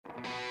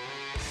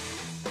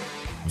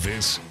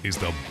This is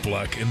the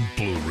Black and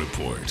Blue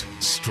Report,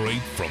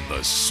 straight from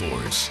the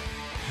source.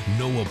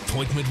 No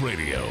appointment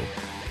radio,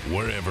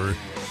 wherever,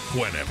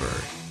 whenever.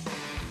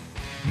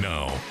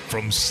 Now,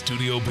 from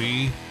Studio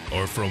B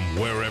or from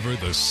wherever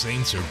the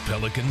Saints or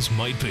Pelicans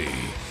might be,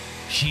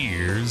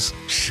 here's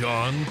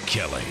Sean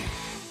Kelly.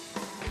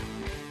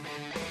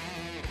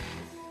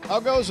 How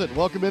goes it?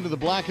 Welcome into the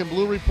Black and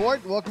Blue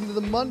Report. Welcome to the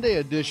Monday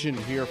edition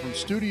here from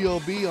Studio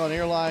B on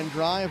Airline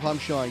Drive. I'm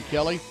Sean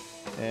Kelly,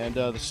 and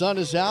the sun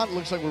is out. It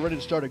looks like we're ready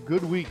to start a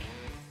good week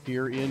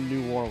here in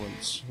New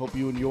Orleans. Hope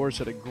you and yours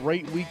had a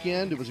great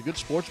weekend. It was a good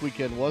sports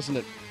weekend, wasn't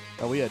it?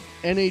 We had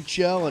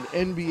NHL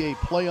and NBA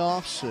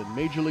playoffs and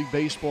Major League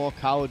Baseball,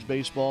 college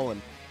baseball, and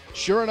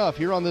sure enough,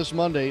 here on this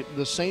Monday,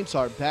 the Saints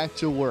are back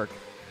to work.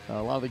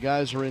 A lot of the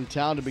guys are in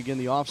town to begin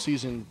the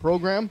offseason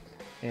program.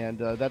 And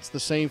that's the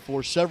same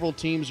for several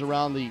teams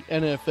around the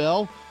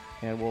NFL.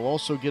 And we'll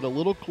also get a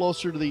little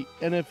closer to the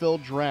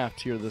NFL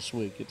draft here this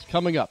week. It's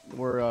coming up.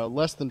 We're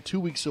less than 2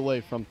 weeks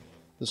away from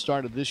the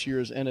start of this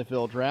year's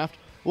NFL draft.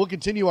 We'll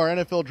continue our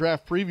NFL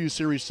draft preview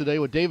series today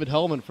with David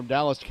Hellman from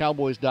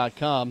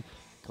DallasCowboys.com.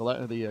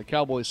 The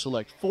Cowboys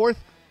select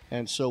fourth.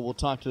 And so we'll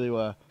talk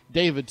to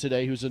David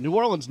today, who's a New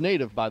Orleans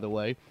native, by the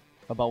way,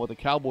 about what the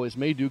Cowboys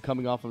may do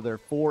coming off of their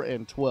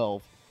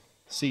 4-12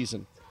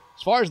 season.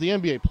 As far as the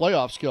NBA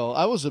playoffs go,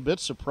 I was a bit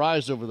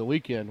surprised over the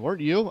weekend,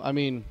 weren't you? I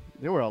mean,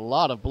 there were a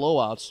lot of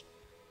blowouts.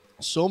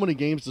 So many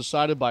games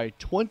decided by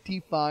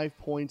 25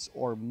 points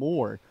or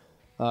more.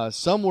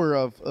 Some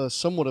were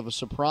somewhat of a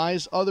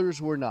surprise.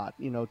 Others were not.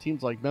 You know,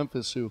 teams like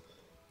Memphis who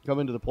come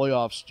into the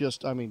playoffs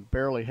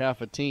barely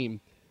half a team.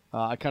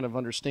 I kind of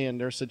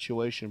understand their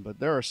situation, but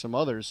there are some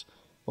others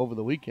over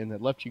the weekend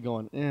that left you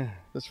going,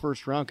 this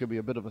first round could be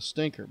a bit of a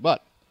stinker.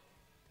 But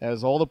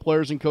as all the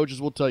players and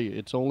coaches will tell you,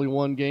 it's only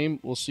one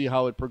game. We'll see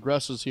how it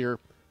progresses here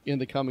in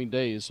the coming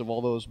days of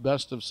all those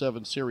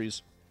best-of-7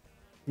 series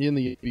in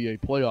the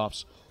NBA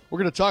playoffs. We're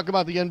going to talk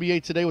about the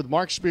NBA today with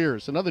Mark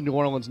Spears, another New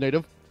Orleans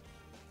native,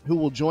 who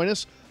will join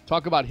us,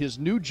 talk about his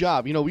new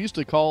job. You know, we used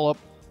to call up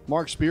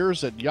Mark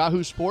Spears at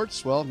Yahoo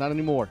Sports. Well, not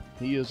anymore.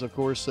 He is, of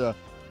course,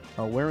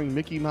 wearing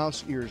Mickey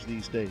Mouse ears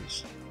these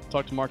days.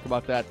 Talk to Mark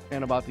about that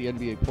and about the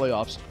NBA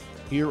playoffs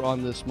here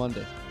on this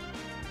Monday.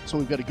 So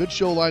we've got a good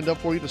show lined up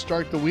for you to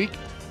start the week,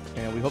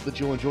 and we hope that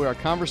you'll enjoy our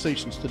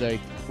conversations today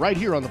right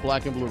here on the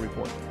Black and Blue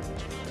Report.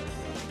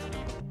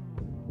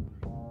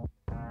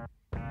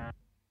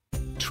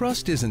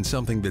 Trust isn't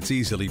something that's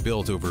easily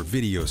built over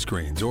video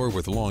screens or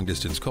with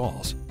long-distance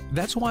calls.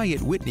 That's why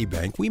at Whitney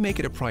Bank, we make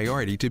it a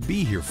priority to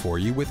be here for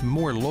you with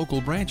more local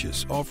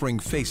branches offering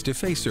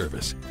face-to-face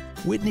service.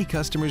 Whitney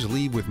customers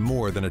leave with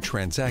more than a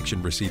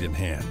transaction receipt in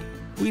hand.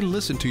 We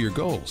listen to your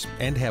goals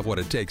and have what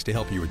it takes to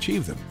help you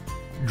achieve them.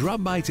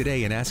 Drop by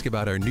today and ask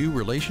about our new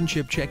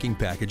relationship checking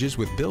packages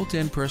with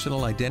built-in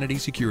personal identity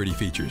security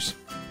features.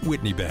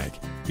 Whitney Bank.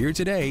 Here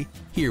today,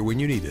 here when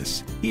you need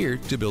us. Here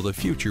to build a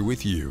future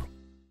with you.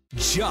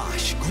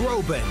 Josh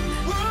Groban.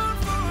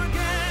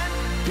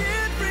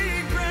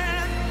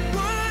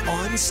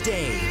 On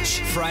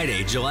stage.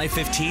 Friday, July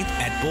 15th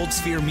at Bold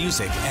Sphere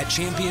Music at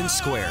Champion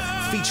Square.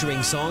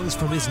 Featuring songs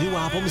from his new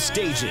album,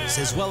 Stages,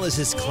 as well as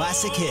his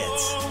classic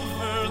hits.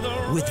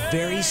 With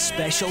very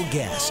special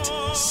guest,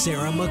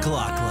 Sarah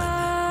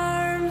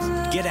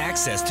McLachlan. Get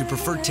access to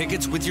preferred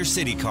tickets with your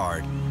Citi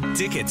card.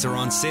 Tickets are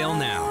on sale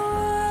now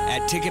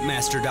at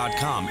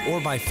Ticketmaster.com or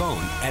by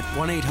phone at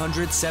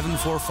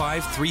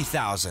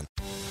 1-800-745-3000.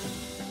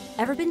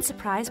 Ever been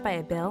surprised by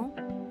a bill?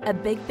 A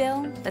big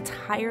bill that's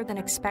higher than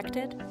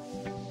expected?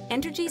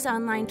 Entergy's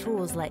online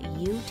tools let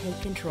you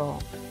take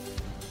control.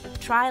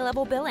 Try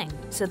level billing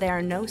so there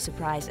are no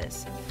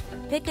surprises.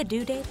 Pick a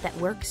due date that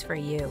works for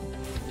you.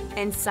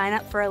 And sign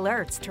up for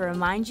alerts to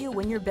remind you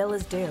when your bill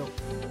is due.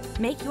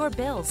 Make your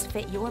bills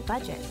fit your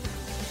budget.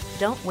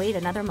 Don't wait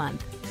another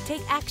month.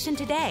 Take action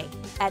today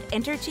at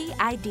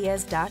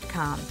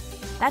EnergyIdeas.com.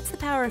 That's the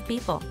power of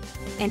people.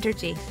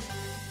 Entergy.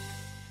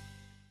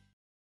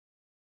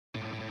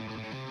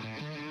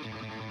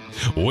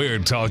 We're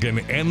talking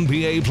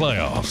NBA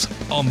playoffs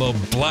on the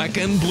Black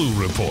and Blue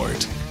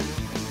Report.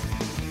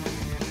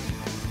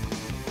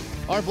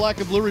 Our Black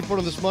and Blue Report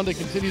on this Monday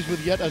continues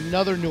with yet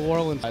another New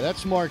Orleans.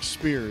 That's Mark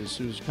Spears,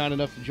 who's kind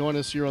enough to join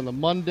us here on the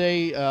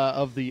Monday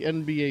of the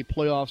NBA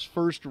playoffs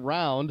first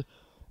round.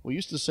 We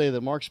used to say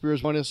that Mark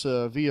Spears joined us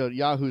via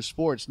Yahoo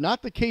Sports.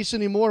 Not the case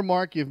anymore,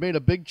 Mark. You've made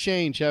a big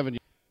change, haven't you?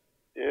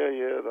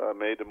 Yeah. I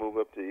made the move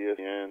up to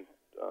ESPN,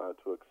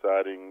 to an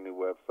exciting new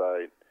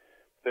website,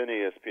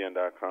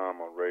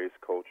 ESPN.com on race,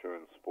 culture,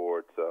 and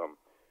sports.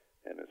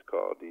 And it's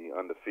called The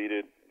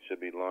Undefeated. It should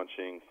be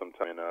launching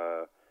sometime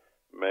in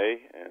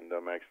May, and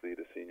I'm actually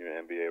the senior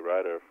NBA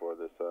writer for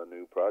this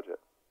new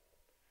project.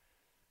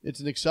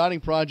 It's an exciting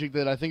project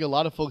that I think a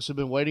lot of folks have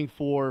been waiting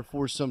for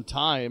some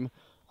time.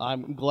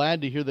 I'm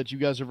glad to hear that you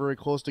guys are very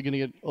close to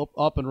getting it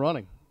up and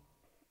running.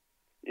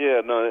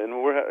 Yeah, no,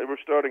 and we're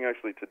starting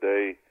actually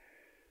today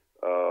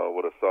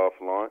with a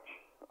soft launch.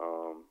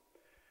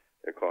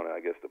 They're calling it, I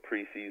guess, the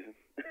preseason.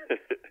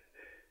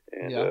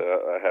 And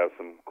I have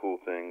some cool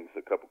things,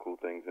 a couple cool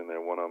things in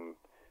there. One of them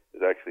is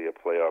is actually a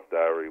playoff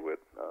diary with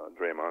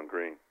Draymond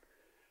Green.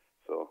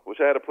 So, wish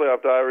I had a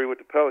playoff diary with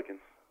the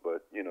Pelicans,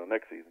 but,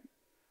 next season.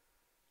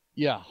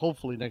 Yeah,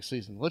 hopefully next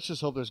season. Let's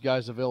just hope there's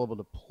guys available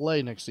to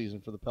play next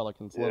season for the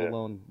Pelicans, let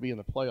alone be in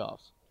the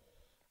playoffs.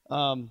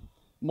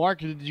 Mark,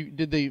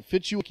 did they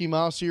fit you Mickey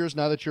Mouse ears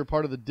now that you're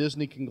part of the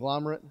Disney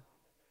conglomerate?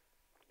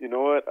 You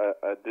know what?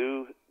 I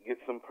do get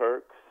some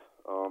perks,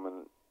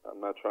 and I'm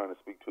not trying to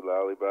speak too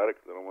loudly about it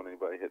because I don't want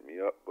anybody to hit me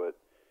up, but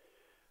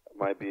I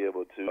might be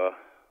able to,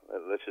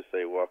 let's just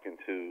say, walk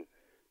into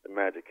the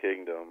Magic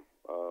Kingdom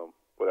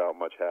without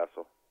much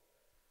hassle.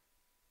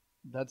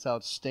 That's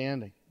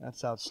outstanding.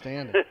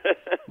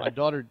 My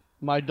daughter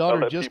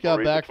just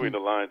got back between the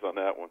lines on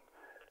that one.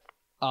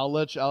 I'll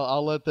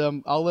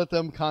let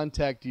them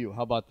contact you.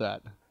 How about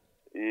that?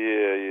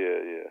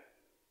 Yeah.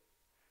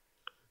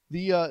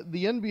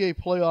 The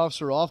NBA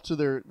playoffs are off to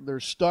their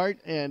start,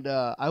 and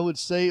I would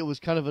say it was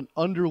kind of an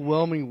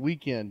underwhelming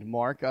weekend,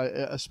 Mark.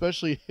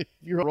 Especially if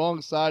you're on the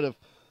wrong side of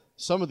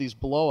some of these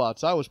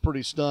blowouts. I was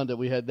pretty stunned that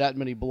we had that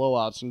many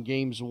blowouts in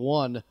games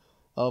one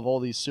of all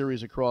these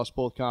series across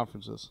both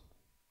conferences.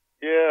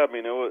 Yeah, I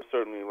mean, it was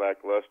certainly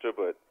lackluster,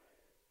 but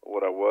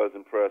what I was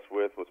impressed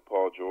with was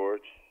Paul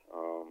George.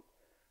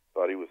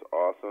 Thought he was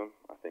awesome.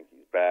 I think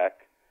he's back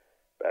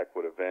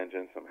with a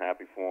vengeance. I'm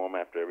happy for him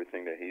after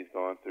everything that he's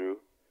gone through.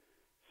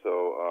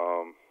 So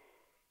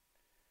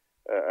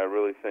I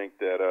really think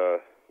that,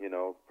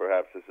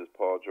 perhaps this is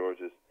Paul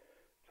George's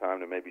time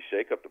to maybe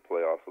shake up the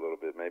playoffs a little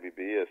bit, maybe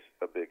be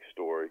a big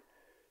story.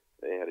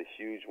 They had a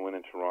huge win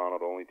in Toronto,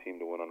 the only team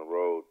to win on the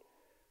road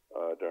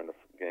during the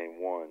game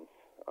ones.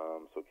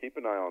 So keep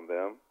an eye on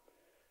them.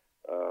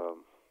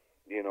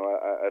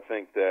 I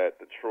think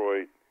that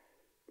Detroit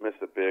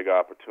missed a big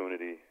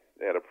opportunity.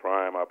 They had a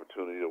prime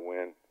opportunity to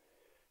win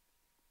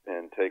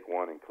and take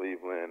one in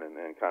Cleveland, and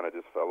then kind of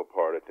just fell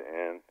apart at the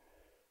end.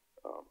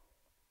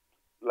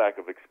 Lack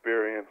of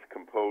experience,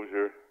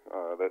 composure,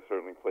 that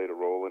certainly played a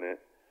role in it.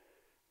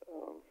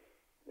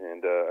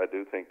 And I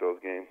do think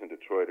those games in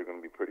Detroit are going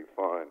to be pretty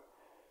fun.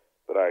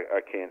 But I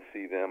can't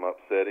see them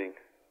upsetting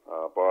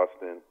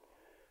Boston.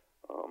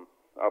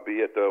 I'll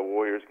be at the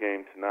Warriors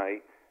game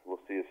tonight. We'll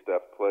see if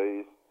Steph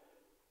plays.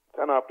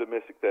 Kind of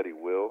optimistic that he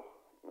will.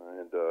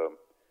 And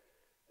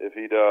if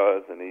he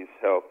does and he's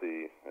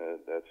healthy,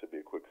 that should be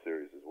a quick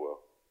series as well.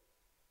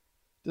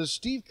 Does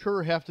Steve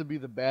Kerr have to be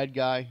the bad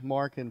guy,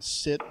 Mark, and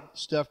sit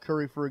Steph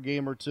Curry for a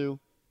game or two?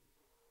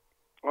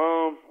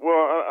 Well,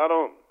 I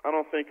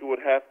don't think it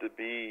would have to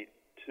be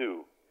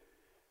two.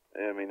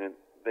 I mean,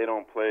 they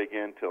don't play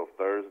again till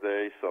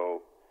Thursday,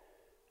 so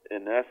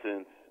in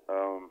essence,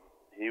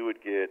 he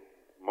would get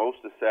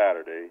most of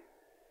Saturday,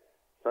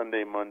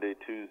 Sunday, Monday,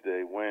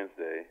 Tuesday,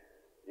 Wednesday.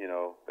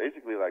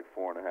 Basically like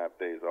 4.5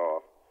 days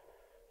off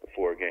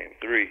before Game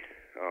 3.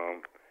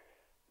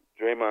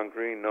 Draymond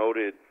Green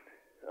noted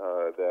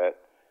that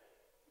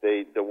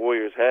the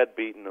Warriors had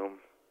beaten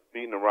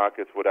the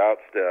Rockets without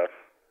Steph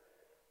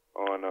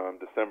on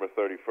December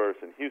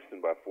 31st in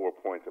Houston by 4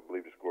 points. I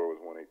believe the score was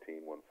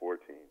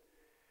 118-114.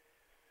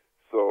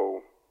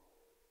 So,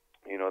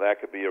 that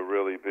could be a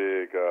really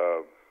big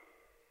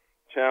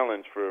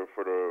challenge for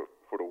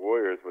the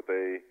Warriors, but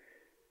they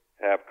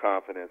have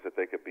confidence that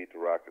they could beat the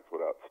Rockets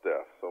without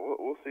Steph. So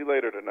we'll see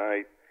later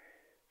tonight.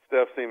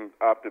 Steph seemed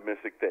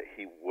optimistic that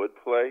he would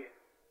play.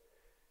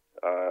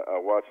 I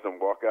watched him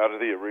walk out of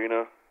the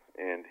arena,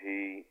 and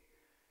he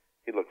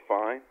looked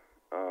fine.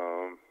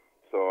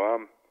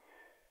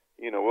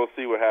 We'll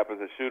see what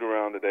happens in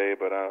shoot-around today,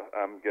 but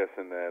I'm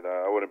guessing that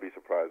I wouldn't be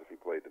surprised if he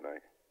played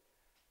tonight.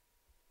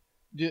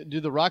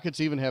 Do the Rockets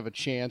even have a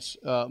chance,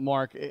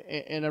 Mark?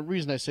 And the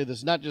reason I say this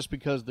is not just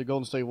because the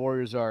Golden State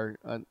Warriors are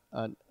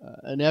an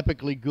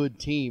epically good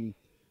team,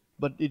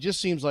 but it just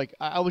seems like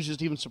I was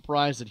just even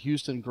surprised that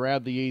Houston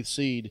grabbed the 8th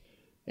seed,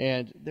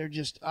 and they're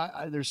just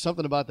there's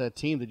something about that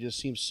team that just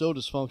seems so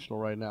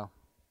dysfunctional right now.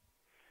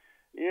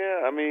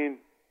 Yeah, I mean,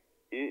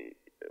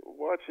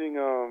 watching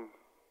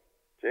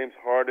James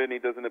Harden, he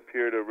doesn't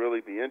appear to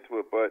really be into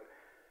it, but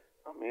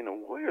I mean, the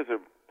Warriors are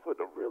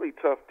putting a really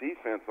tough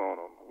defense on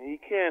him. I mean, he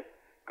can't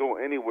go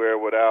anywhere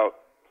without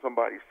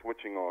somebody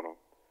switching on him.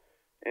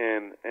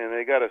 And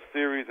they got a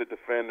series of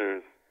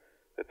defenders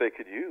that they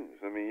could use.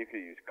 I mean, you could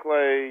use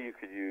Clay, you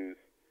could use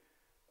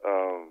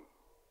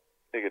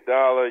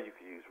Iguodala, you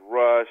could use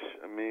Rush.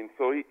 I mean,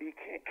 so he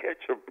can't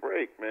catch a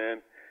break,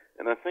 man.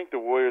 And I think the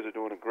Warriors are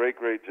doing a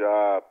great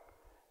job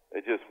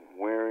at just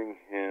wearing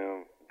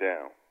him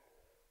down.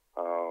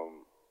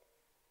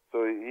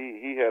 So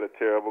he had a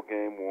terrible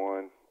game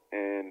one,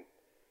 and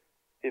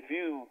if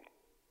you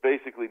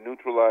basically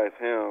neutralize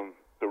him,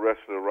 the rest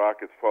of the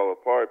Rockets fall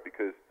apart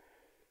because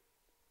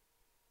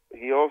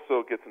he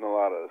also gets in a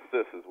lot of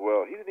assists as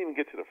well. He didn't even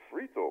get to the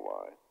free throw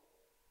line.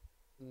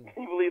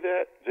 Can you believe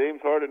that?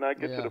 James Harden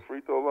not get to the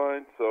free throw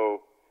line?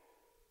 So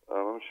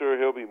I'm sure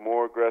he'll be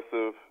more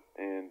aggressive,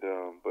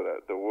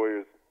 but the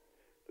Warriors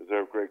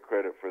deserve great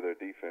credit for their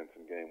defense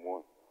in game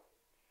one.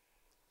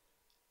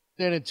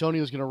 San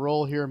Antonio's going to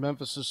roll here.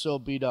 Memphis is so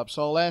beat up.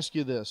 So I'll ask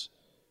you this.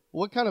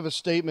 what kind of a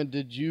statement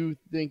did you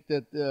think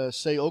that,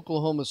 say,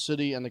 Oklahoma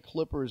City and the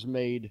Clippers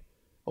made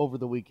over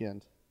the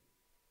weekend?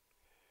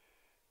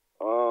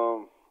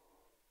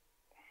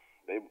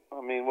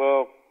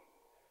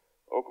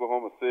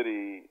 Oklahoma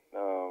City,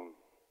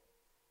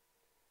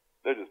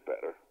 they're just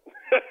better.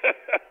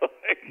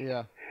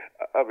 Yeah.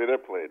 I mean,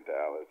 they're playing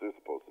Dallas. They're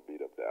supposed to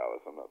beat up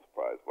Dallas. I'm not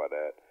surprised by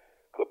that.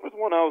 Clippers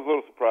one I was a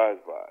little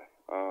surprised by.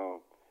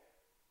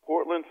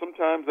 Portland,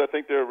 sometimes I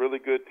think they're a really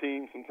good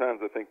team.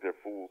 Sometimes I think they're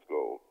fool's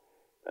gold.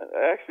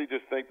 I actually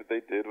just think that they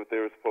did what they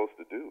were supposed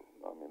to do.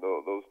 I mean,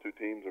 those two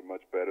teams are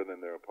much better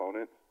than their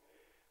opponents.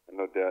 I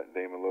know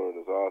Damian Lillard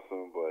is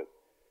awesome, but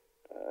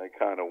I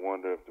kind of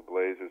wonder if the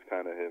Blazers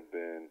kind of have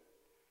been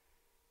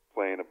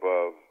playing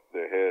above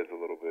their heads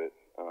a little bit,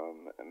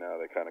 and now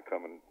they're kind of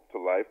coming to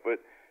life. But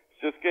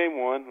it's just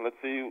game one. Let's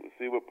see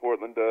what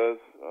Portland does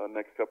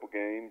next couple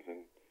games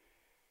and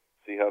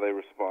see how they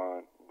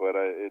respond. But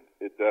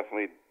it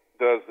definitely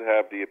does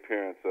have the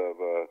appearance of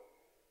a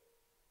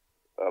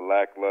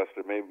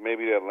lackluster.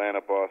 Maybe the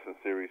Atlanta-Boston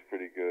series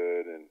pretty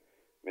good, and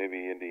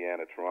maybe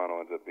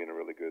Indiana-Toronto ends up being a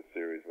really good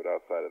series. But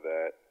outside of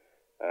that,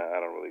 I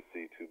don't really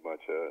see too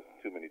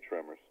many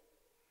tremors.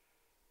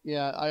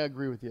 Yeah, I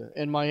agree with you.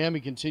 And Miami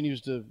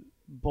continues to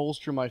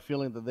bolster my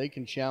feeling that they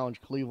can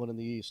challenge Cleveland in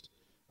the East.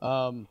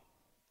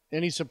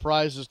 Any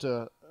surprises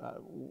to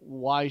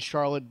why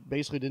Charlotte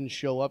basically didn't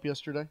show up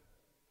yesterday?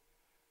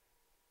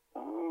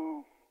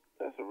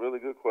 That's a really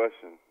good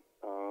question.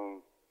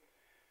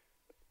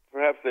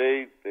 Perhaps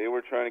they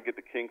were trying to get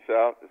the kinks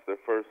out. It's their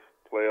first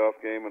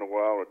playoff game in a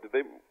while. Or did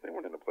they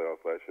weren't in the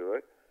playoffs last year,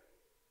 right?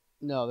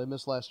 No, they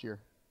missed last year.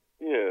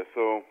 Yeah,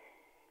 so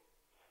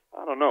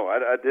I don't know.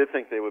 I did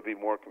think they would be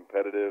more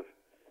competitive.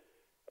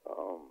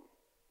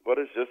 But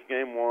it's just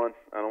game one.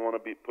 I don't want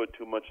to put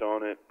too much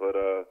on it. But,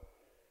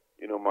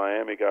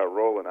 Miami got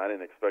rolling. I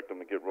didn't expect them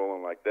to get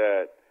rolling like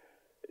that.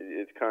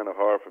 It's kind of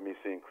hard for me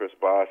seeing Chris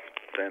Bosh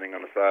standing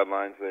on the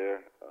sidelines there.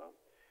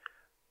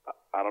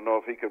 I don't know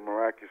if he could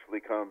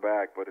miraculously come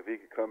back, but if he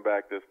could come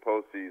back this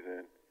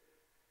postseason,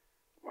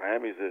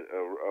 Miami's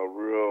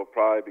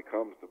probably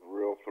becomes the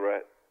real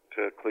threat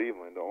to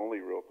Cleveland, the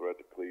only real threat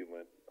to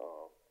Cleveland.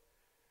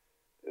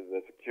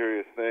 That's a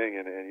curious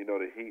thing, and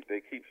the Heat,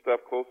 they keep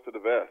stuff close to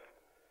the vest.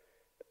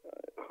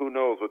 Who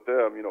knows with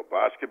them?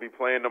 Bosh could be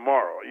playing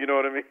tomorrow. You know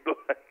what I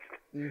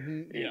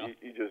mean? Yeah.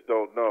 You just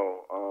don't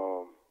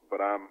know.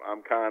 But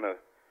I'm kind of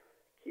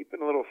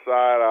keeping a little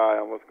side eye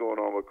on what's going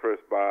on with Chris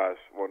Bosh,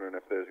 wondering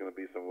if there's going to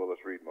be some Willis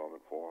Reed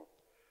moment for him.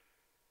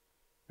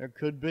 There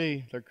could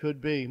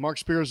be. Mark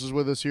Spears is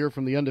with us here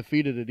from the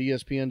Undefeated at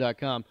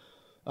ESPN.com.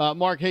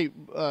 Mark, hey,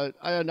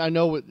 I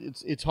know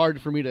it's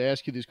hard for me to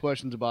ask you these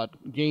questions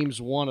about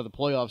games one of the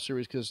playoff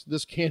series because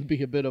this can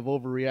be a bit of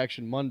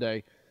overreaction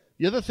Monday.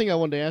 The other thing I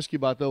wanted to ask you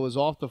about, though, is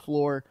off the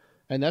floor,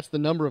 and that's the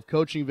number of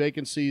coaching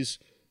vacancies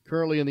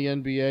currently in the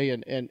NBA.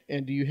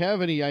 And do you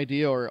have any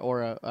idea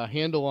or a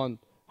handle on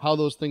how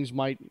those things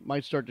might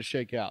start to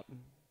shake out?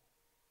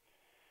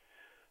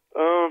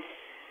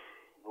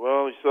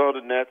 Well, you saw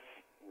the Nets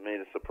made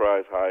a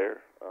surprise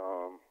hire.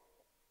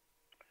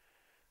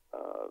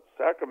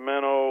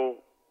 Sacramento,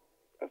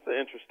 that's an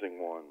interesting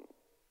one.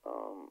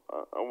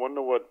 I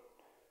wonder what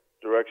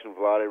direction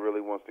Vlade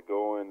really wants to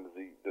go in. Does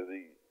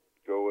he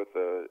go with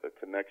a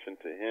connection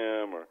to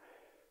him,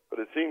 but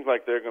it seems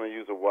like they're going to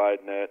use a wide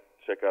net,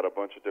 check out a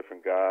bunch of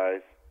different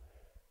guys.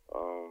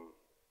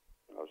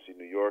 Obviously,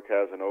 New York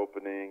has an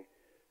opening.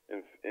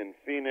 In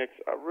Phoenix,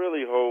 I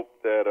really hope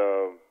that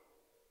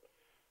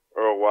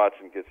Earl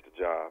Watson gets the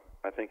job.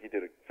 I think he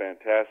did a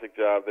fantastic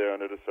job there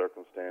under the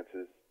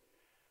circumstances.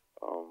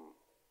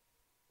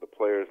 The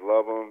players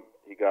love him.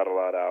 He got a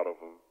lot out of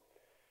them.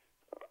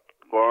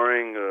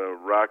 Barring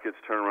Rockets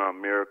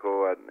turnaround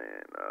miracle,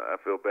 I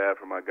feel bad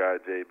for my guy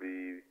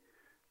JB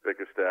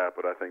Bickerstaff,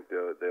 but I think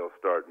they'll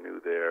start new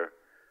there.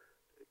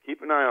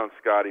 Keep an eye on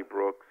Scotty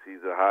Brooks.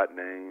 He's a hot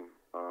name.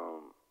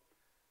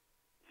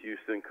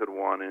 Houston could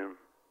want him.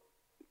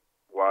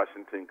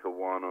 Washington could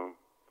want him.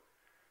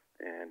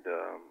 And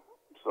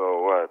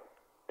so what?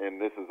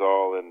 And this is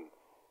all in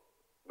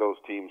those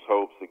teams'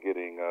 hopes of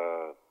getting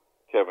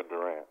Kevin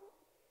Durant.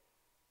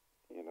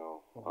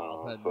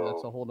 Wow,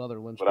 that's a whole other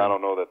linchpin. But I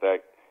don't know that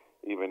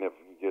even if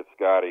you get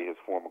Scotty, his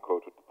former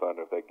coach with the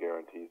Thunder, if that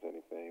guarantees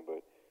anything.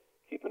 But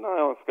keep an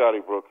eye on Scotty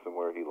Brooks and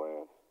where he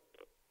lands.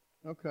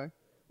 Okay.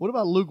 What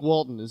about Luke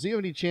Walton? Does he have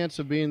any chance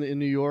of being in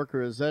New York,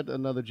 or is that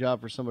another job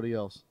for somebody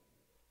else?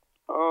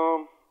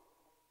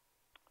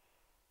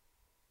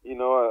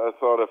 I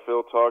saw that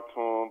Phil talked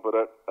to him, but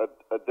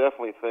I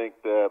definitely think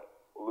that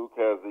Luke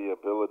has the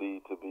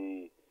ability to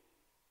be,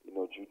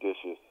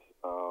 judicious.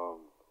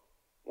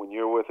 When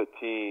you're with a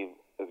team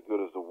as good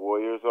as the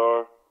Warriors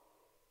are,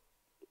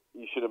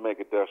 you shouldn't make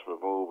a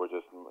desperate move or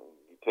just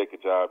you take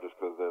a job just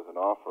because there's an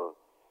offer.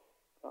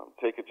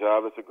 Take a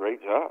job that's a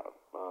great job.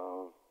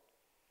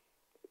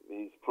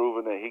 He's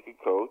proven that he could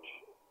coach.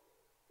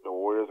 The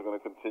Warriors are going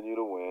to continue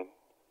to win.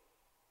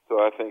 So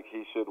I think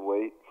he should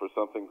wait for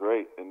something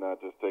great and not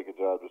just take a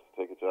job just to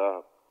take a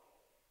job.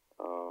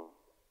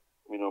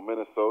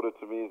 Minnesota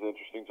to me is an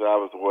interesting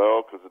job as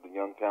well because of the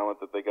young talent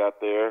that they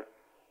got there.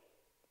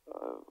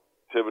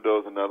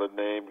 Thibodeau's another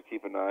name to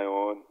keep an eye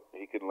on.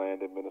 He could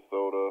land in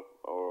Minnesota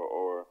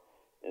or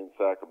in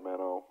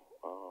Sacramento.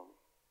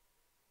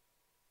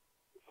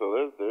 So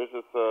there's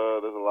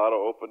a lot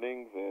of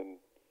openings, and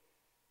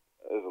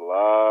there's a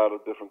lot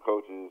of different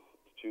coaches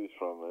to choose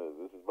from.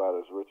 This is about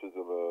as rich as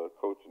of a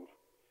coaching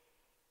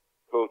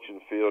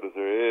field as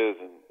there is,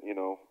 and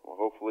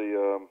hopefully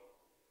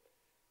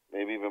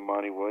maybe even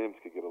Monty Williams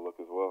could get a look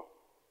as well.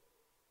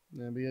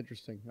 That'd be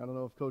interesting. I don't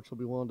know if Coach will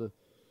be willing to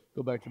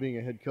go back to being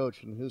a head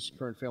coach in his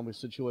current family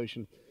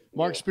situation.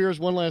 Mark Spears,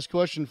 one last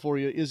question for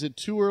you. Is it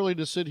too early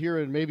to sit here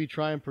and maybe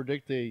try and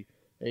predict a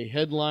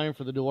headline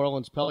for the New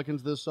Orleans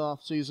Pelicans this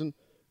offseason?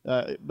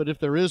 But if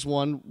there is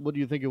one, what do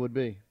you think it would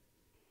be?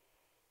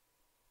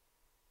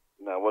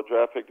 Now, what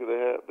draft pick do they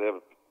have? They have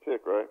a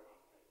pick, right?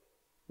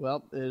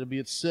 Well, it'll be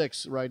at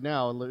 6 right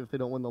now if they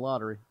don't win the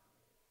lottery.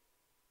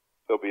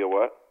 There'll be a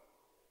what?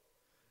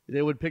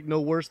 They would pick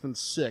no worse than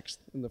 6th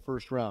in the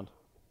first round.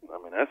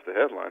 I mean, that's the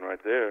headline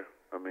right there.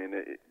 I mean,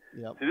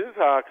 Yep. See, this is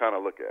how I kind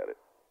of look at it.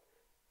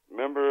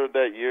 Remember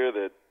that year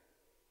that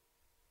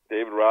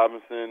David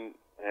Robinson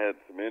had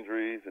some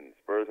injuries and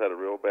Spurs had a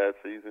real bad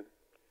season?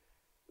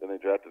 Then they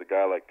drafted a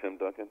guy like Tim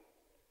Duncan?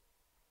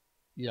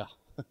 Yeah.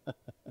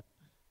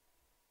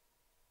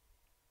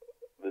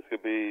 This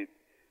could be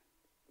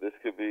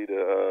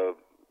the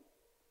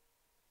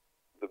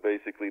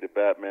basically the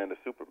Batman to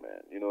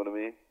Superman. You know what I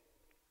mean?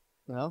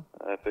 Well,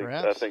 I think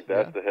perhaps,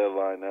 that's the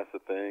headline. That's the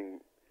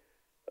thing.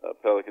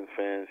 Pelicans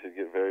fans should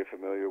get very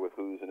familiar with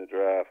who's in the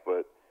draft,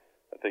 but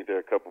I think there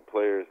are a couple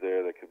players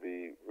there that could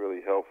be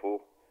really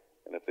helpful.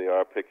 And if they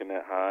are picking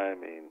that high, I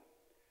mean,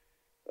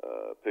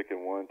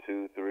 picking 1,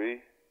 2,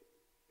 3,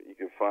 you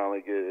could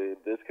finally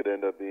get. This could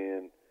end up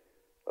being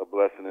a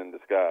blessing in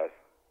disguise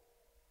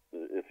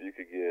if you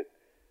could get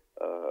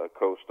a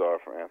co-star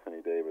for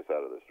Anthony Davis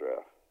out of this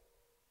draft.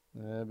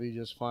 That'd be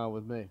just fine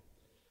with me.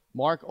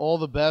 Mark, all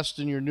the best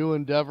in your new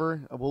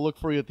endeavor. We'll look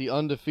for you at the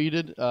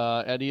Undefeated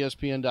at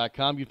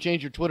ESPN.com. You've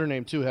changed your Twitter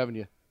name too, haven't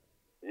you?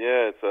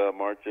 Yeah, it's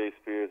Mark J.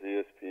 Spears,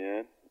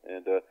 ESPN.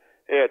 And hey,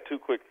 I had 2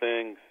 quick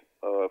things,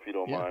 if you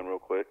don't mind, real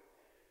quick.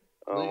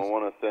 I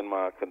want to send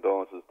my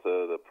condolences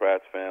to the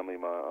Pratt's family,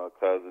 my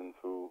cousins,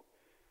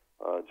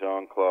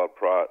 John Claude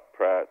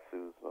Pratt,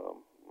 who's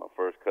my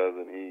first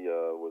cousin. He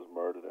was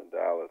murdered in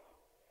Dallas.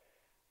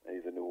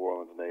 He's a New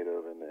Orleans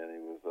native, and he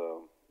was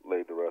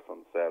laid to rest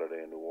on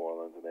Saturday in New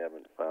Orleans, and they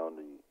haven't found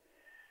the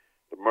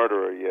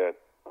murderer yet.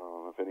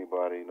 If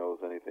anybody knows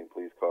anything,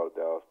 please call the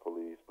Dallas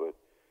police. But,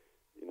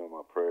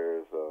 my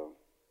prayers to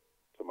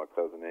my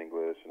cousin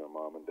English and her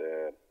mom and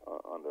dad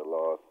on their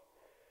loss.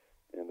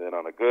 And then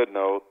on a good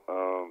note,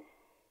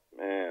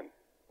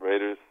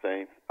 Raiders,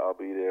 Saints, I'll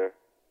be there.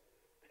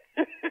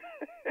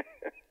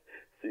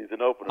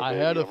 Season opener. I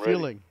had a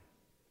feeling.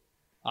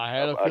 I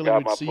had a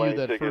feeling we'd see you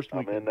that first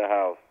weekend. I'm in the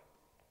house.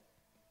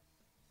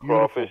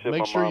 Beautiful.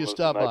 Make sure you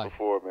stop by.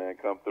 Before, man,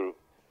 come through.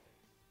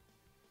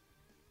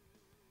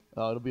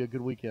 It'll be a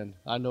good weekend.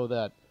 I know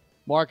that.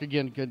 Mark,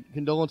 again,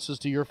 condolences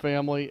to your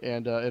family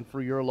and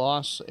for your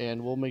loss,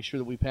 and we'll make sure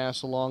that we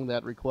pass along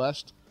that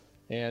request.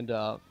 And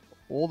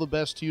all the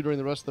best to you during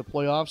the rest of the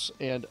playoffs.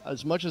 And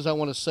as much as I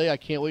want to say I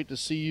can't wait to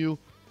see you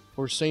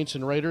for Saints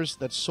and Raiders,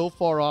 that's so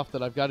far off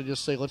that I've got to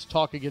just say let's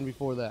talk again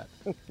before that.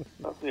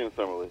 I'll see you in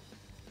Summer League.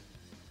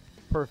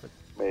 Perfect.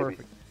 Maybe.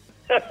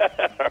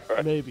 Perfect.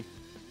 Right. Maybe.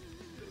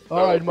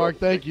 All right, Mark,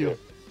 thank you.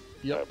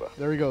 Yep. Bye-bye.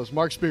 There he goes,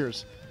 Mark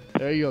Spears.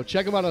 There you go.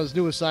 Check him out on his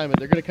new assignment.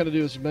 They're going to kind of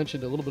do, as you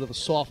mentioned, a little bit of a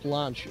soft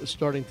launch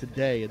starting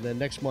today, and then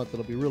next month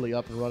it'll be really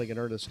up and running in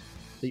earnest.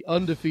 The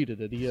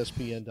Undefeated at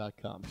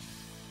ESPN.com.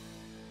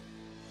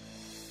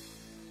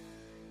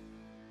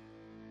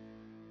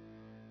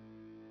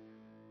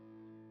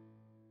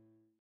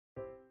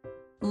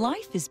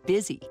 Life is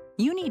busy.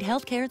 You need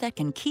healthcare that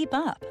can keep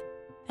up.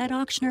 At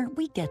Ochsner,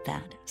 we get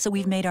that, so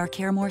we've made our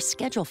care more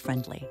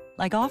schedule-friendly,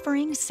 like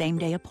offering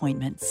same-day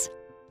appointments.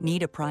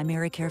 Need a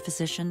primary care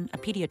physician, a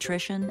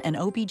pediatrician, an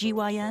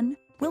OBGYN?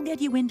 We'll get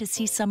you in to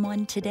see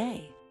someone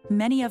today.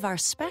 Many of our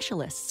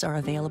specialists are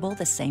available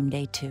the same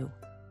day, too.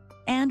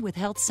 And with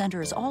health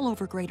centers all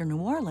over Greater New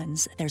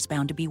Orleans, there's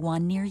bound to be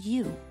one near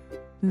you.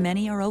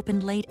 Many are open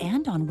late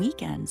and on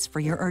weekends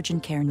for your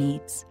urgent care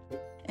needs.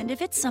 And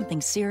if it's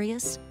something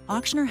serious,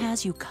 Ochsner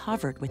has you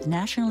covered with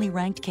nationally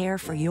ranked care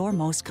for your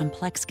most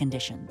complex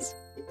conditions.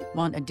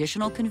 Want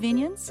additional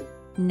convenience?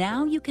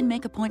 Now you can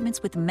make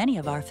appointments with many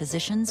of our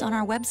physicians on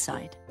our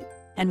website.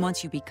 And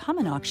once you become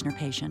an Ochsner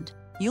patient,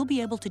 you'll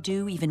be able to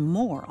do even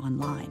more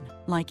online,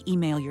 like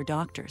email your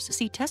doctors,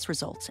 see test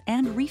results,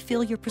 and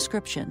refill your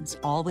prescriptions,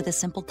 all with a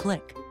simple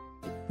click.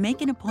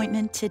 Make an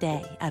appointment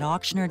today at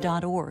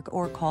Ochsner.org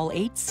or call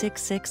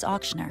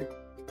 866-OCHSNER.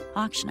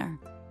 Ochsner.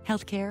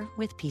 Healthcare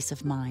with peace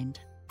of mind.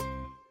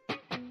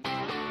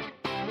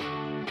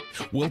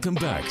 Welcome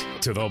back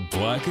to the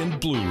Black and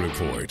Blue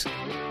Report.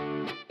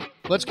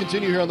 Let's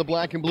continue here on the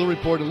Black and Blue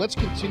Report, and let's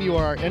continue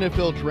our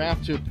NFL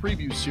Draft to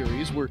Preview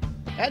series. We're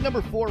At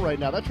number 4 right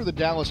now, that's where the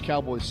Dallas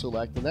Cowboys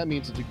select, and that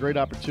means it's a great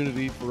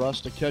opportunity for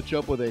us to catch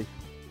up with a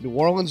New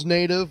Orleans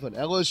native, an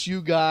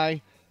LSU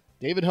guy.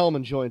 David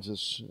Hellman joins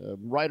us, a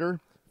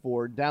writer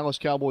for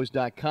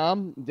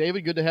DallasCowboys.com.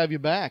 David, good to have you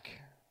back.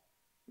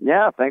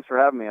 Yeah, thanks for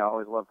having me. I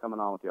always love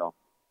coming on with y'all.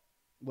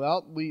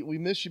 Well, we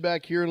miss you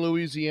back here in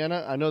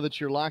Louisiana. I know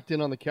that you're locked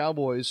in on the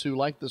Cowboys, who,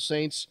 like the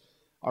Saints,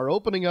 are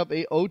opening up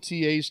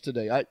OTAs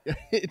today.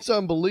 It's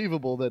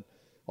unbelievable that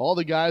all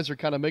the guys are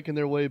kind of making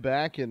their way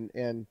back,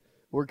 and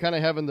we're kind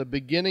of having the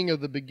beginning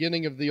of the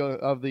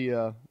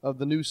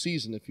new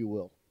season, if you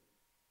will.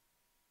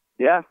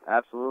 Yeah,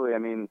 absolutely. I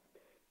mean,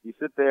 you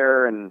sit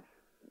there and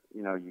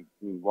you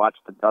watch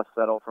the dust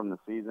settle from the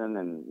season,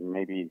 and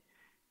maybe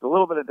it's a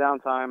little bit of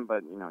downtime,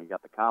 but you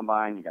got the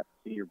Combine, you got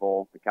the Senior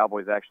Bowl. The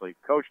Cowboys actually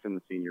coached in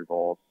the Senior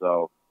Bowl,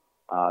 so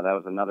that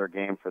was another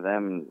game for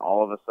them. And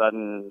all of a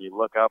sudden, you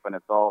look up and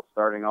it's all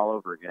starting all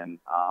over again.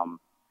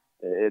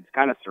 It's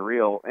kind of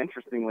surreal.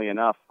 Interestingly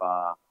enough,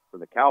 for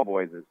the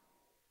Cowboys,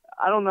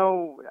 I don't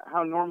know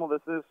how normal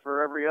this is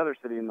for every other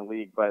city in the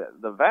league,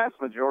 but the vast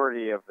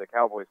majority of the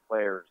Cowboys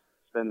players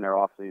spend their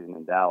off season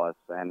in Dallas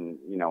and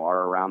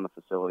are around the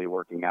facility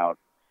working out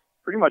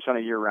pretty much on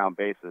a year-round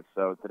basis.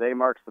 So today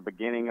marks the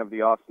beginning of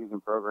the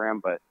off-season program,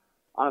 but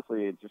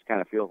honestly, it just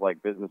kind of feels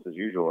like business as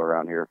usual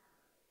around here.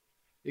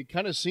 It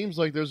kind of seems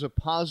like there's a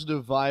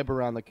positive vibe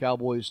around the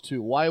Cowboys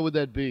too. Why would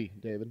that be,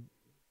 David?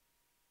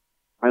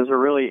 There's a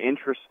really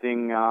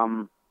interesting,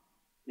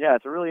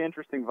 it's a really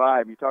interesting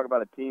vibe. You talk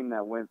about a team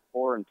that went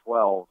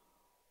 4-12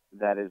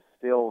 that is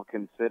still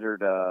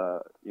considered,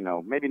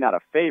 maybe not a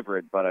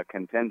favorite, but a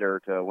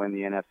contender to win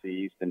the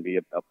NFC East and be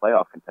a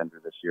playoff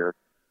contender this year.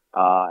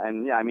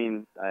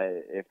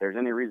 If there's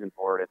any reason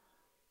for it,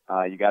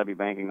 it's you got to be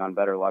banking on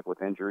better luck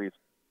with injuries.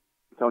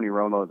 Tony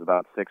Romo is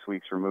about 6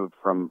 weeks removed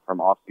from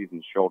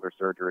off-season shoulder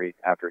surgery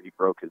after he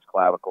broke his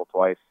clavicle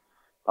twice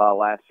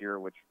last year,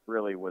 which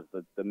really was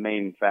the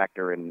main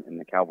factor in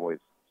the Cowboys'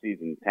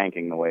 season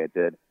tanking the way it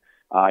did.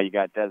 You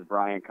got Dez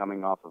Bryant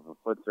coming off of a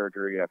foot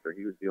surgery after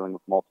he was dealing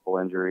with multiple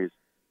injuries.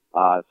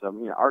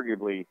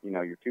 Arguably,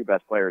 your two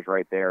best players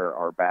right there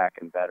are back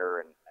and better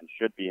and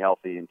should be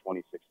healthy in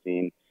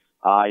 2016.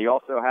 You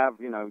also have,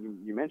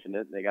 you mentioned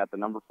it, they got the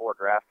number 4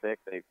 draft pick.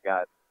 They've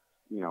got,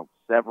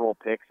 several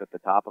picks at the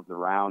top of the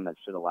round that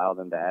should allow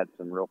them to add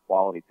some real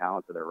quality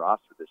talent to their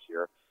roster this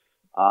year.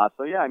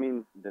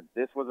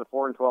 This was a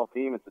 4-12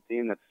 team. It's a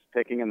team that's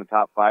picking in the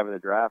top 5 of the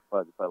draft,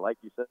 but like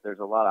you said, there's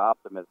a lot of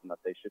optimism that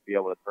they should be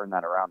able to turn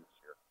that around this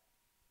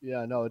year.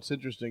 Yeah, no, it's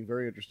interesting,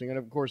 very interesting. And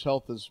of course,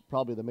 health is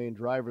probably the main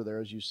driver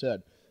there, as you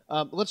said.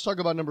 Let's talk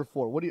about number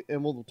 4.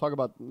 And we'll talk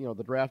about,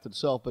 the draft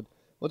itself, but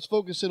let's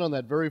focus in on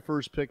that very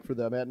first pick for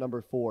them at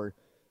number 4.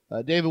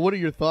 David, what are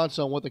your thoughts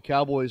on what the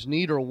Cowboys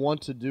need or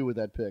want to do with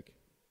that pick?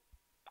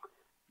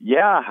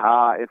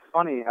 Yeah, it's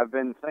funny. I've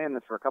been saying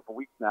this for a couple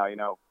weeks now.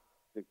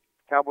 The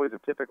Cowboys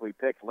have typically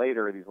picked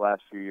later these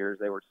last few years.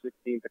 They were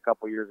 16th a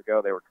couple years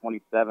ago. They were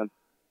 27th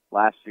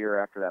last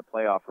year after that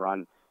playoff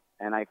run.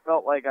 And I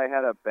felt like I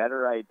had a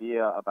better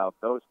idea about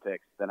those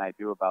picks than I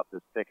do about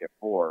this pick at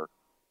 4,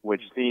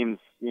 which seems,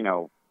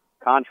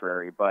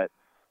 contrary. But,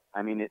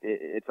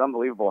 it's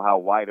unbelievable how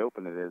wide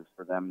open it is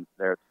for them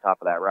there at the top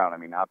of that round.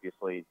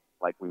 Obviously,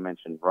 like we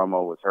mentioned,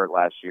 Romo was hurt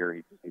last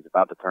year. He's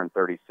about to turn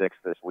 36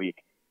 this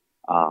week.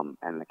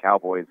 And the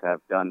Cowboys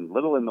have done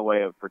little in the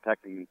way of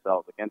protecting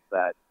themselves against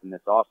that in this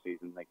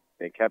offseason.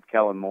 They kept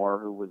Kellen Moore,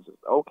 who was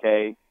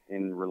okay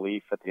in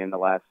relief at the end of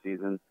last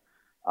season,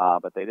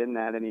 but they didn't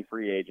add any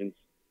free agents.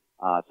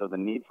 So the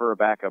need for a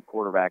backup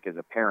quarterback is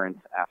apparent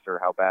after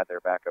how bad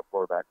their backup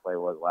quarterback play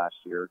was last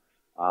year.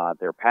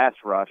 Their pass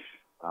rush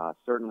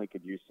certainly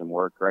could use some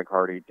work. Greg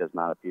Hardy does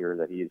not appear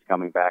that he is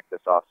coming back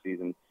this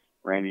offseason.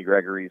 Randy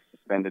Gregory's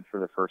suspended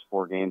for the first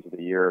 4 games of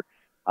the year.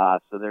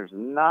 So there's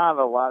not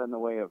a lot in the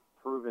way of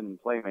proven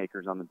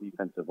playmakers on the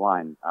defensive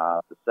line.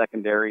 The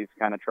secondary is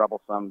kind of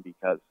troublesome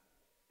because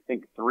I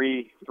think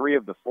three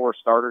of the 4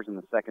 starters in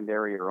the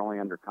secondary are only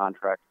under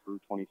contract through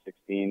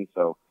 2016.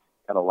 So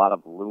got a lot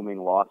of looming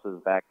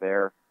losses back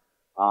there.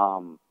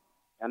 And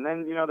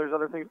then, there's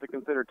other things to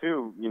consider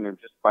too,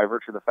 just by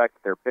virtue of the fact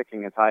that they're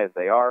picking as high as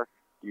they are.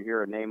 You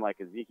hear a name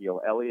like Ezekiel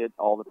Elliott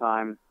all the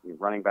time.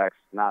 Running back's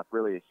not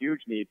really a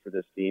huge need for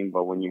this team,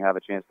 but when you have a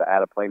chance to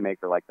add a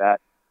playmaker like that,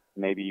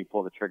 maybe you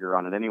pull the trigger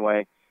on it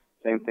anyway.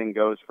 Same thing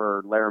goes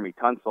for Laramie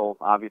Tunsil.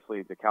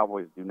 Obviously, the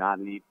Cowboys do not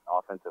need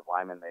offensive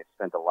linemen. They've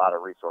spent a lot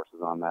of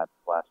resources on that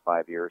the last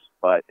 5 years.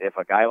 But if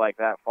a guy like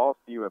that falls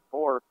to you at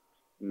 4,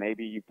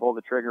 maybe you pull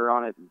the trigger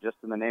on it just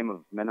in the name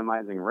of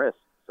minimizing risk.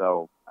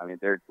 So,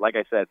 like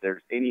I said,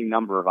 there's any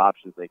number of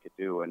options they could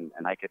do, and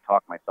I could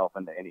talk myself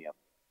into any of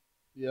them.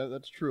 Yeah,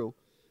 that's true.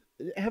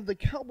 Have the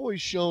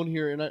Cowboys shown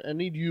here, and I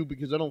need you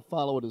because I don't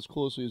follow it as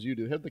closely as you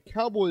do, have the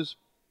Cowboys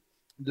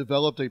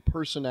developed a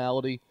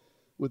personality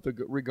with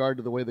regard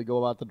to the way they go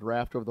about the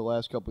draft over the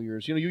last couple of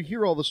years? You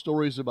hear all the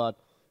stories about,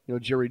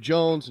 Jerry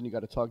Jones, and you got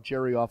to talk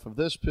Jerry off of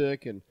this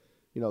pick, and,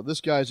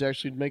 this guy's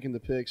actually making the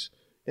picks.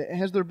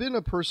 Has there been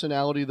a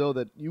personality, though,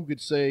 that you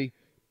could say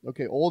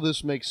okay, all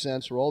this makes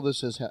sense, or all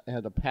this has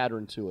had a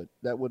pattern to it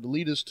that would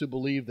lead us to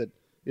believe that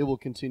it will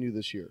continue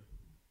this year?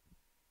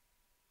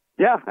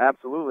 Yeah,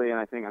 absolutely. And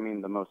I think,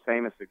 the most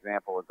famous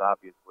example is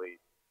obviously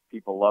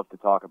people love to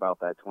talk about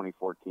that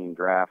 2014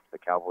 draft. The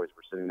Cowboys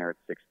were sitting there at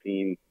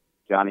 16.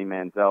 Johnny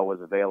Manziel was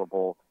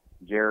available.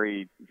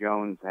 Jerry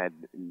Jones had,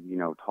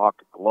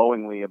 talked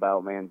glowingly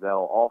about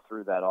Manziel all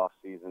through that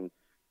offseason.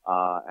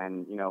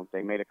 And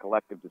they made a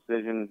collective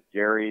decision.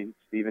 Jerry,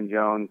 Stephen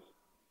Jones,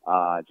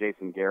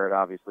 Jason Garrett,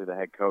 obviously the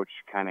head coach,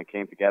 kind of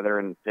came together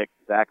and picked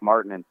Zach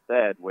Martin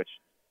instead, which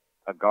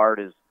a guard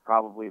is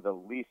probably the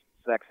least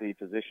sexy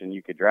position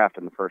you could draft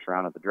in the first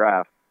round of the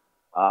draft.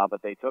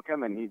 But they took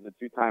him, and he's a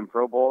two-time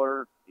Pro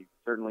Bowler. He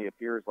certainly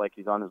appears like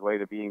he's on his way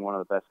to being one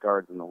of the best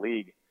guards in the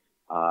league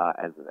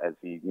as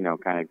he,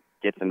 kind of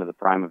gets into the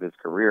prime of his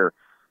career.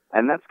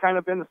 And that's kind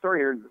of been the story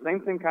here. The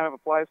same thing kind of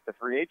applies to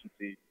free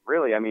agency.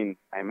 Really,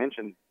 I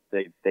mentioned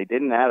they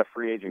didn't add a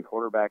free agent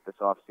quarterback this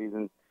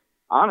offseason.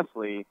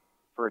 Honestly,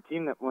 for a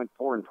team that went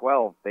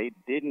 4-12, they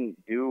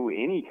didn't do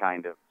any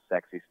kind of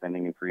sexy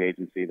spending in free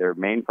agency. Their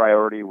main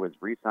priority was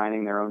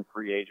re-signing their own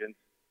free agents,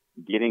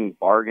 getting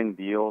bargain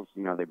deals.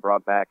 They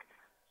brought back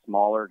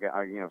smaller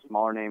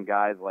name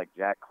guys like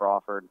Jack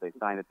Crawford. They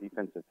signed a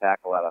defensive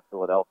tackle out of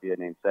Philadelphia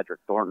named Cedric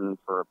Thornton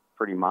for a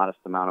pretty modest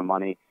amount of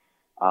money.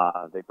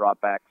 They brought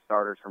back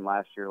starters from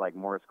last year like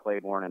Morris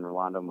Claiborne and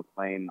Rolando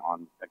McClain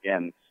on,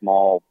 again,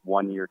 small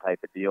one-year type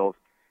of deals.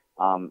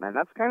 And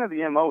that's kind of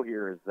the MO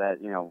here, is that,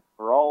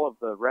 for all of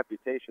the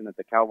reputation that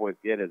the Cowboys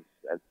get as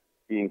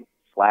being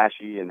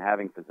flashy and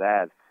having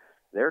pizzazz,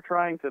 they're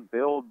trying to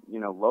build,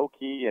 low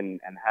key and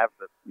have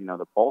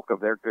the bulk of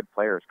their good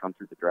players come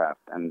through the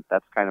draft. And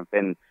that's kind of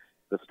been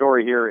the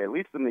story here, at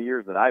least in the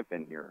years that I've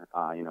been here,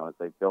 as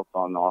they've built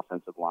on the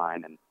offensive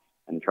line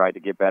and tried to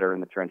get better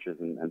in the trenches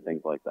and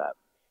things like that.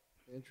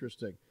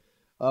 Interesting.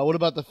 What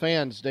about the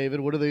fans,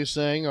 David? What are they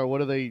saying, or what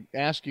are they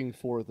asking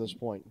for at this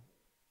point?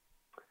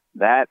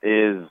 That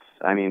is,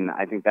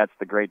 I think that's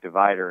the great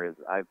divider. Is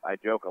I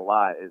joke a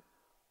lot, is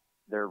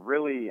there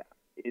really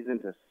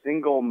isn't a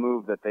single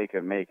move that they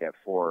could make at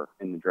 4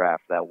 in the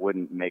draft that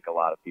wouldn't make a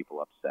lot of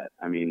people upset.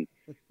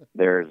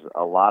 There's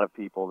a lot of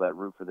people that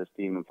root for this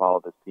team and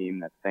follow this team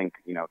that think,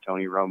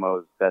 Tony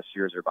Romo's best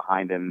years are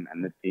behind him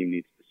and this team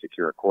needs to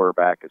secure a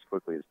quarterback as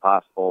quickly as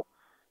possible.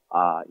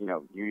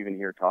 You even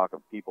hear talk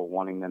of people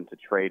wanting them to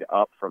trade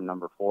up from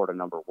number 4 to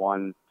number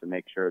 1 to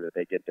make sure that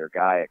they get their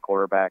guy at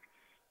quarterback.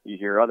 You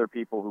hear other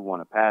people who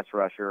want a pass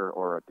rusher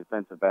or a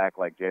defensive back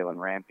like Jalen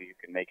Ramsey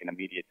who can make an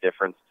immediate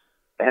difference.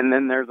 And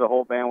then there's a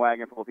whole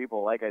bandwagon full of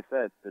people, like I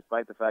said,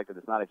 despite the fact that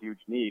it's not a huge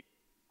need,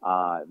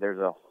 there's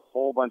a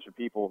whole bunch of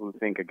people who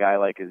think a guy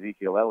like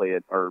Ezekiel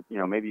Elliott or,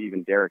 maybe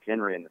even Derrick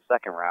Henry in the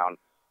second round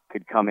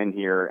could come in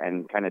here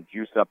and kind of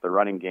juice up the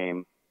running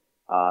game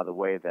the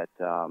way that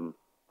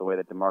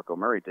DeMarco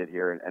Murray did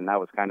here. And that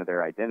was kind of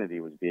their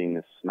identity, was being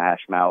this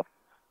smash mouth,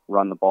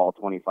 run the ball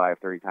 25,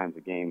 30 times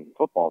a game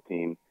football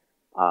team.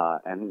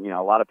 And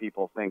a lot of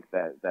people think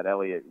that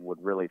Elliott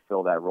would really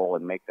fill that role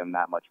and make them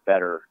that much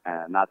better,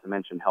 not to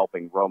mention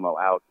helping Romo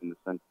out in the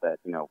sense that,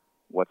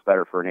 what's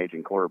better for an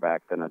aging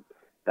quarterback than a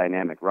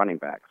dynamic running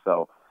back.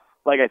 So,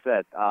 like I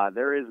said,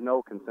 there is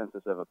no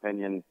consensus of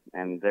opinion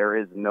and there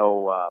is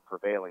no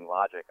prevailing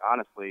logic.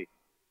 Honestly,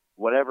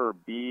 whatever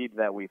bead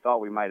that we thought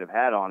we might have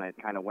had on it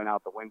kind of went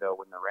out the window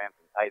when the Rams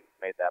and Titans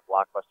made that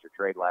blockbuster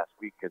trade last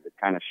week, because it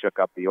kind of shook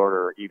up the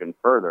order even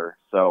further.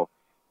 So,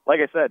 like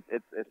I said,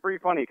 it's pretty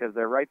funny because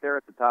they're right there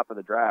at the top of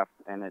the draft,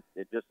 and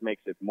it just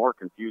makes it more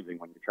confusing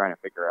when you're trying to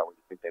figure out what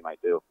you think they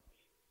might do.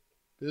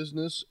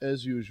 Business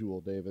as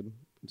usual, David.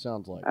 It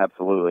sounds like.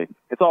 Absolutely.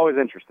 It's always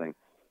interesting.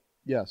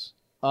 Yes.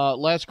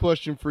 Last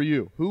question for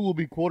you. Who will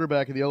be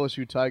quarterback of the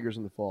LSU Tigers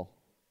in the fall?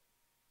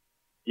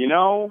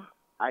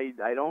 I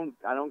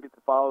don't get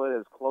to follow it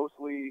as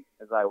closely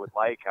as I would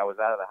like. I was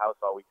out of the house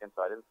all weekend,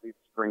 so I didn't see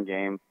the spring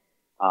game.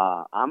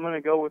 I'm going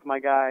to go with my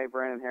guy,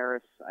 Brandon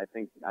Harris. I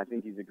think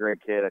he's a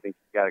great kid. I think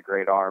he's got a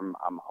great arm.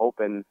 I'm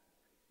hoping,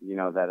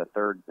 that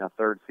a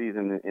third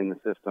season in the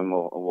system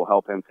will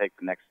help him take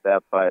the next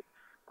step. But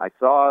I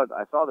saw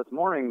this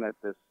morning that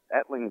this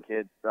Etling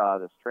kid,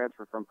 this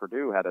transfer from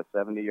Purdue, had a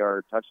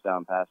 70-yard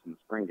touchdown pass in the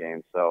spring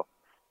game. So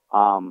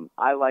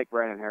I like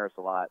Brandon Harris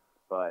a lot,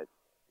 but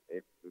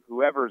if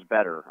whoever's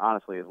better,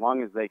 honestly, as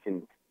long as they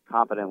can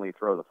competently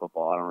throw the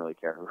football, I don't really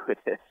care who it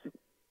is.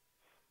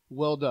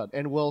 Well done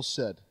and well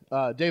said.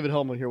 David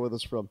Helman here with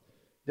us from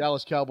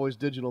Dallas Cowboys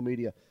Digital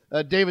Media.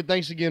 David,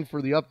 thanks again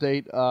for the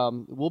update.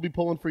 We'll be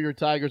pulling for your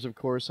Tigers, of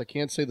course. I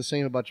can't say the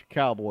same about your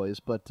Cowboys,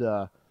 but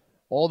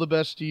all the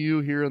best to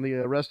you here in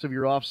the rest of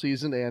your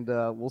offseason, and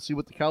we'll see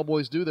what the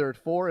Cowboys do there at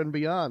 4 and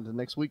beyond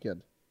next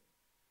weekend.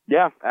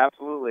 Yeah,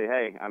 absolutely.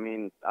 Hey,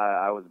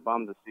 I was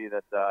bummed to see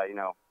that,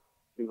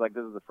 seems like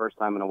this is the first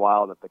time in a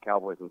while that the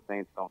Cowboys and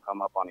Saints don't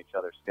come up on each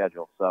other's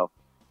schedule. So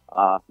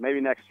maybe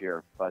next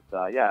year. But,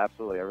 yeah,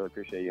 absolutely. I really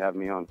appreciate you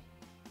having me on.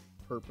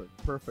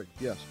 Perfect.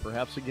 Yes,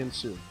 perhaps again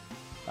soon.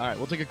 All right,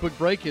 we'll take a quick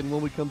break, and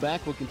when we come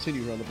back, we'll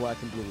continue on the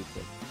Black and Blue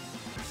Report.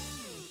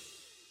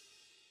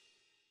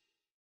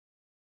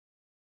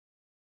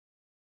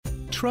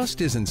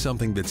 Trust isn't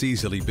something that's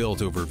easily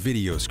built over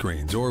video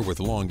screens or with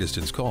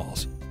long-distance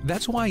calls.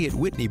 That's why at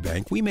Whitney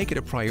Bank, we make it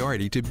a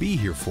priority to be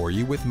here for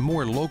you with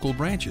more local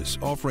branches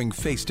offering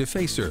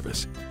face-to-face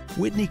service.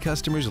 Whitney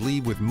customers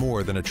leave with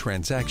more than a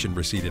transaction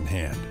receipt in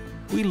hand.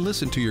 We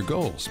listen to your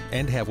goals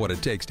and have what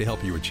it takes to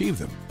help you achieve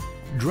them.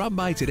 Drop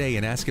by today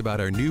and ask about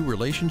our new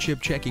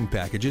relationship checking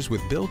packages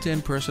with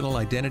built-in personal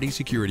identity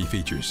security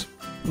features.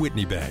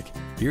 Whitney Bank.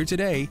 Here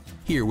today,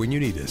 here when you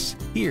need us.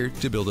 Here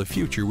to build a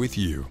future with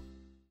you.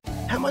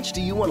 How much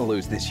do you want to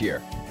lose this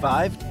year?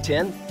 5,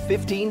 10,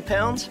 15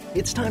 pounds?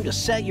 It's time to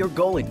set your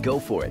goal and go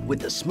for it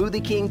with the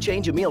Smoothie King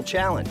Change a Meal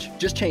Challenge.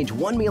 Just change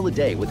one meal a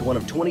day with one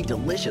of 20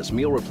 delicious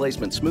meal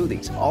replacement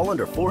smoothies, all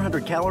under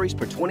 400 calories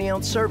per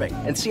 20-ounce serving,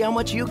 and see how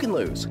much you can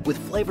lose. With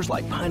flavors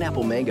like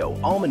pineapple mango,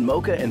 almond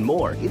mocha, and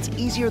more, it's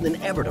easier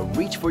than ever to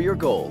reach for your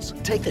goals.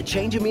 Take the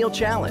Change a Meal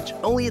Challenge,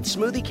 only at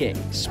Smoothie King.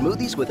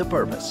 Smoothies with a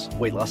purpose.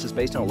 Weight loss is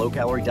based on a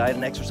low-calorie diet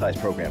and exercise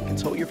program.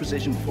 Consult your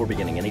physician before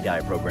beginning any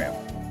diet program.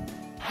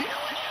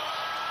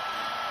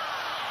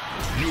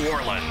 New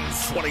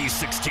Orleans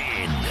 2016.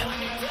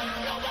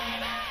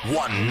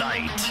 One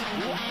night.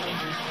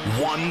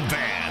 One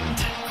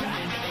band.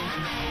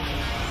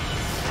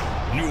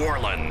 New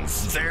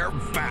Orleans, they're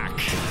back.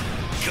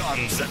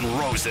 Guns N'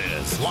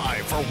 Roses,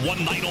 live for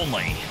one night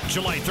only.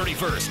 July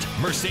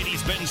 31st,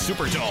 Mercedes-Benz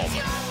Superdome.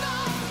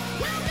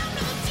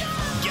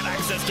 Get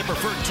access to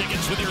preferred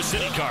tickets with your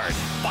Citi card.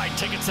 Buy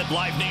tickets at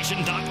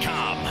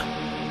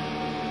livenation.com.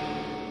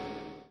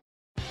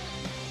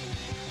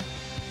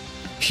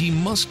 He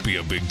must be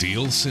a big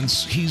deal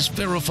since he's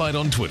verified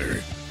on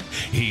Twitter.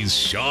 He's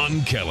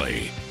Sean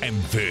Kelly, and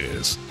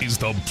this is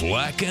the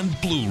Black and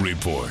Blue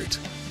Report.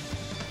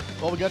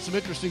 Well, we got some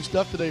interesting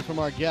stuff today from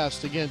our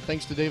guests. Again,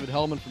 thanks to David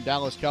Hellman from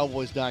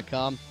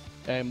DallasCowboys.com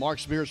and Mark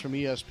Spears from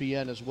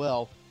ESPN as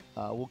well.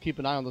 We'll keep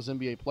an eye on those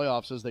NBA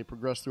playoffs as they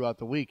progress throughout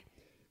the week.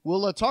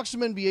 We'll talk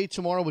some NBA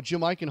tomorrow with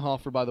Jim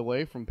Eichenhofer, by the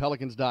way, from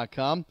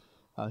Pelicans.com.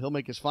 He'll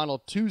make his final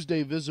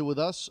Tuesday visit with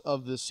us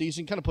of this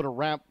season, kind of put a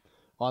wrap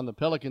on the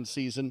Pelican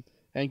season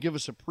and give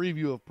us a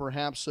preview of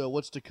perhaps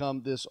what's to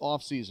come this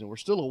offseason. We're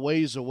still a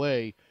ways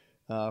away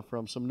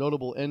from some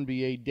notable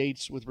NBA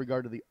dates with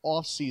regard to the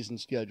offseason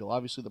schedule.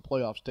 Obviously, the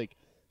playoffs take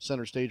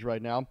center stage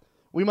right now.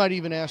 We might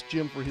even ask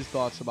Jim for his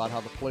thoughts about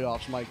how the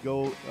playoffs might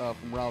go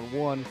from round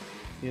 1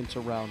 into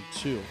round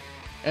 2.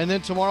 And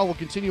then tomorrow we'll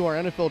continue our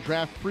NFL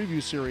draft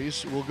preview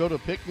series. We'll go to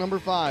pick number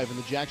 5 in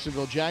the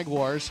Jacksonville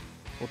Jaguars.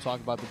 We'll talk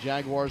about the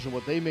Jaguars and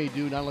what they may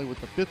do, not only with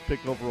the 5th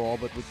pick overall,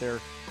 but with their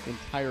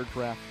entire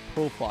draft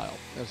profile,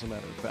 as a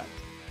matter of fact.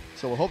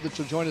 So we'll hope that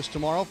you'll join us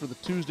tomorrow for the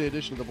Tuesday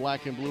edition of the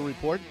Black and Blue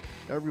Report.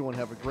 Everyone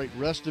have a great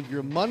rest of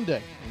your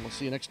Monday, and we'll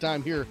see you next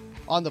time here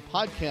on the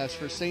podcast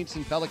for Saints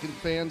and Pelican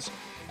fans.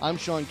 I'm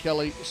Sean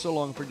Kelly. So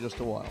long for just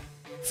a while.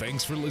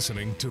 Thanks for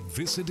listening to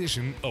this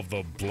edition of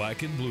the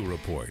Black and Blue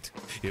Report.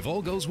 If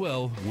all goes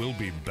well, we'll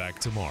be back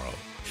tomorrow.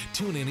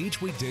 Tune in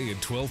each weekday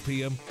at 12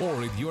 p.m.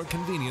 or at your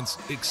convenience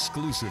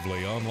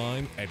exclusively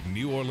online at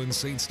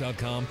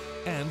NewOrleansSaints.com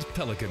and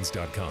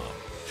Pelicans.com.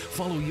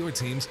 Follow your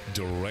teams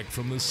direct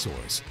from the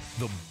source,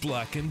 the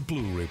Black and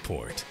Blue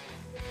Report.